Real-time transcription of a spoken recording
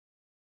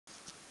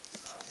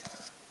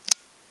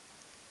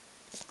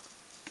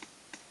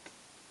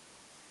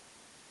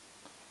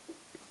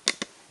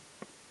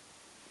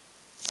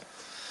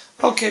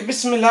Okay,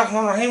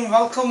 Bismillahirrahmanirrahim.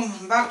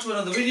 Welcome back to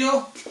another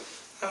video.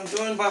 I'm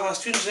joined by my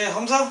student today,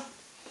 Hamza.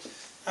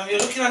 And we're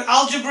looking at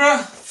algebra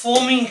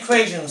forming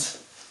equations.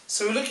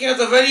 So we're looking at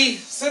the very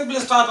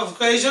simplest type of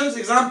equations.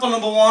 Example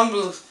number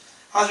 1,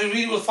 as we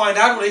read, we'll find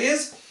out what it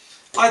is.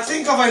 I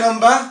think of a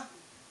number,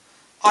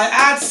 I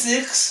add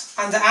 6,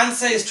 and the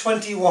answer is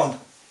 21.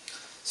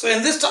 So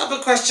in this type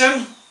of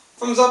question,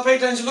 Hamza, pay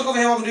attention, look over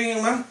here what I'm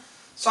doing, man.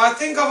 So I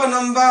think of a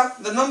number,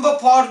 the number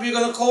part we're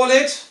going to call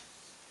it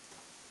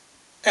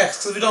x,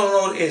 because we don't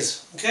know what it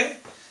is, okay?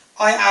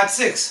 I add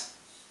 6.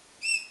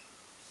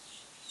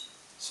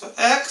 So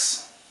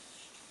x,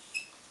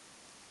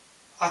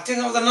 I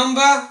think of the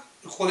number,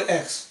 we call it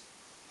x.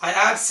 I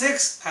add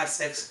 6, add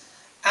 6.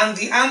 And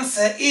the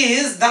answer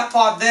is, that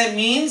part there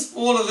means,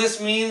 all of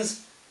this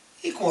means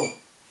equal.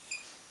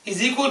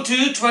 Is equal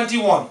to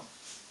 21.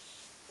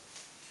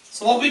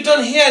 So what we've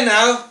done here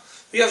now,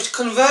 we have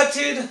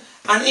converted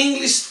an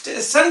English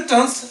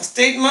sentence, a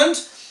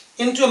statement,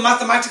 into a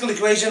mathematical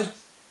equation.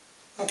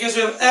 Okay,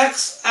 so we have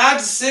x add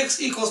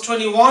 6 equals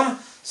 21.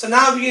 So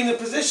now we're in a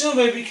position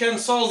where we can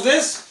solve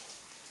this.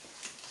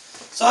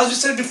 So as we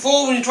said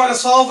before, when you try to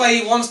solve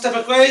a one-step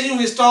equation,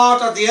 we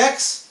start at the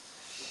x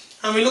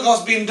and we look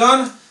what's being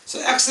done. So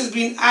x is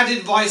being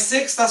added by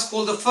 6. That's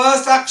called the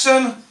first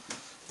action.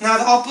 Now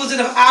the opposite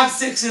of add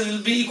 6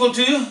 will be equal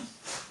to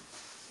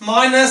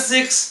minus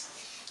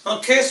 6.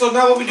 Okay, so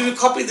now what we do, we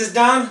copy this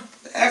down.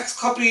 The x,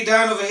 copy it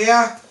down over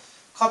here.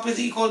 Copy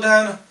the equal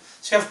down.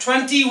 So you have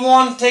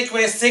 21, take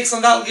away 6,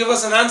 and that will give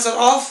us an answer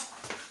of,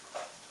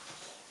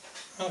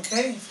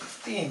 okay,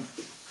 15.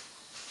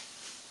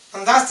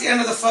 And that's the end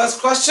of the first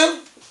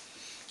question.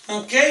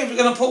 Okay, we're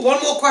going to put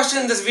one more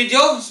question in this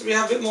video, so we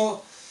have a bit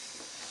more.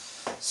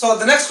 So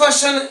the next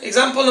question,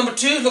 example number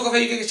 2, look over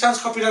here, you get a chance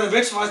to copy down a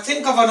bit. So I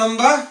think of a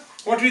number,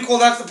 what do we call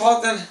that, the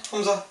part then,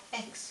 Hamza?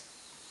 X.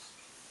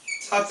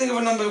 So I think of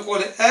a number, we call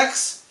it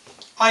x.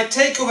 I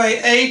take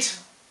away 8,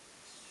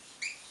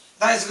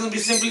 that is going to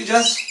be simply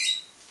just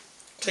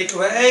take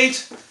away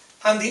 8,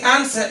 and the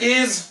answer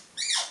is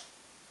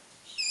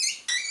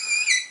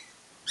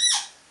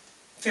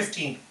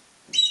 15.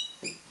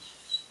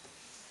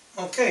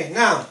 Okay,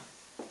 now,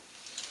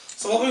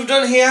 so what we've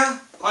done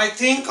here, I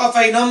think of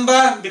a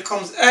number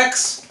becomes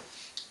x,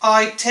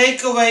 I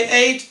take away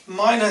 8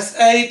 minus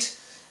 8,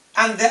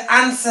 and the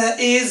answer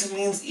is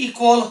means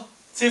equal,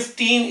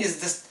 15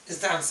 is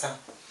the answer.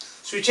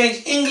 So we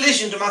change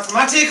English into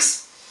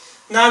mathematics.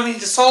 Now we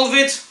need to solve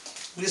it.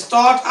 We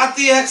start at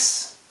the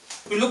x.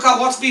 We look at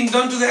what's being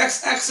done to the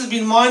x. X has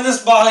been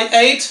minus by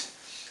 8.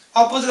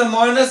 Opposite of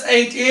minus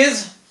 8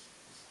 is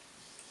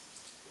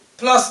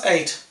plus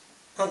 8.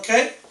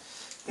 Okay.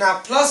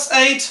 Now plus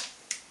 8,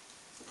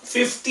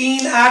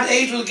 15 add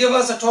 8 will give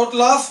us a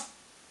total of,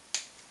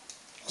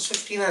 what's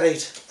 15 add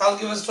 8? That will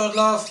give us a total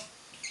of,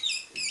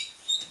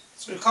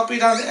 so we copy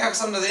down the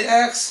x under the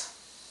x.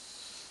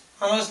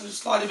 I know it's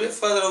slightly a bit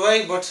further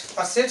away, but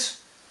that's it.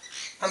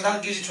 And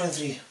that gives you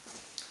 23.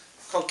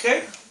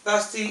 Okay,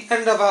 that's the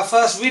end of our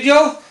first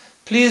video.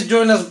 Please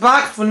join us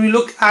back when we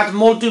look at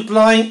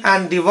multiplying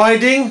and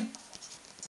dividing.